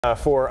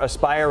For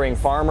aspiring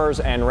farmers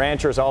and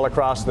ranchers all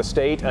across the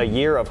state, a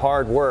year of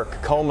hard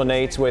work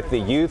culminates with the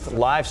Youth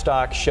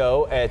Livestock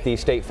Show at the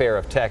State Fair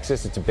of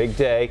Texas. It's a big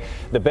day.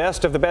 The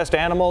best of the best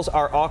animals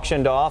are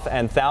auctioned off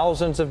and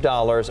thousands of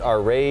dollars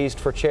are raised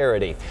for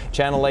charity.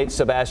 Channel 8's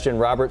Sebastian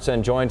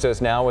Robertson joins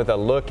us now with a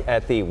look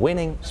at the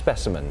winning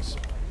specimens.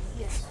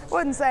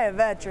 Wouldn't say a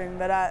veteran,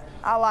 but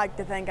I like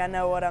to think I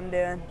know what I'm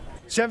doing.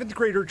 7th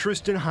grader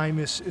Tristan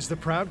Hymas is the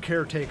proud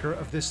caretaker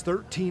of this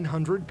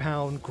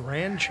 1,300-pound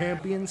grand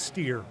champion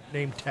steer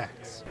named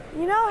Tex.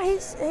 You know,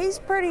 he's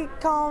pretty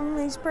calm,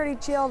 he's pretty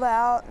chilled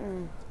out,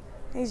 and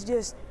he's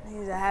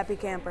a happy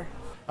camper.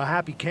 A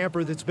happy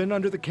camper that's been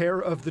under the care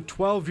of the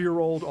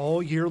 12-year-old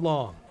all year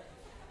long.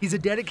 He's a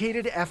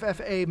dedicated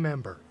FFA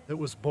member that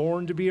was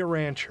born to be a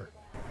rancher.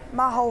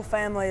 My whole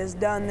family has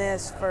done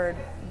this for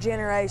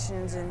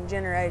generations and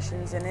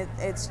generations, and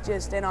it's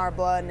just in our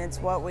blood, and it's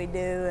what we do,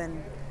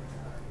 and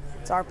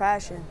it's our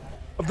passion.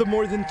 Of the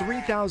more than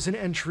 3,000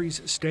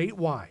 entries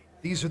statewide,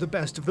 these are the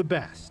best of the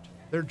best.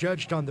 They're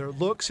judged on their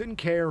looks and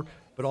care,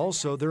 but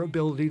also their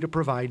ability to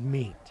provide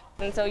meat.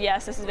 And so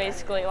yes, this is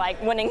basically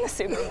like winning the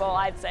Super Bowl,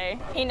 I'd say.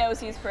 He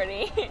knows he's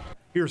pretty.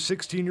 Here's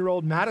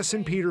 16-year-old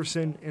Madison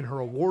Peterson in her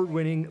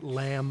award-winning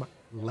lamb,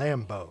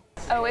 Lambo.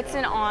 Oh, it's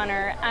an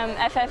honor.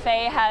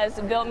 FFA has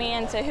built me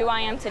into who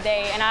I am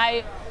today, and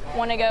I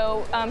want to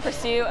go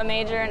pursue a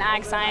major in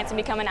ag science and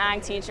become an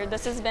ag teacher.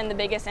 This has been the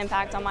biggest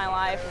impact on my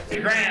life.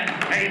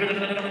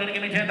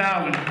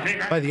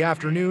 By the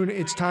afternoon,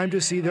 it's time to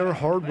see their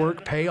hard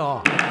work pay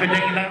off.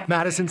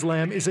 Madison's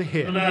lamb is a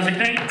hit.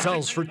 It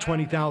sells for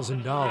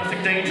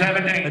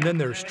 $20,000. And then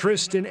there's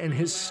Tristan and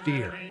his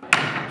steer.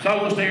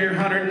 Sold steer,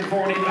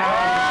 $140,000.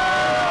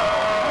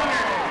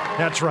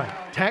 That's right.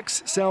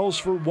 Tex sells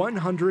for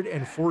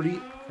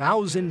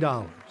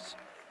 $140,000.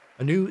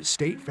 A new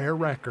state fair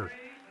record.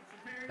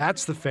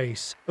 That's the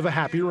face of a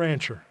happy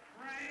rancher.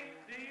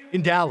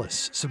 In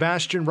Dallas,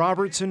 Sebastian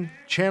Robertson,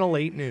 Channel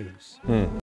 8 News.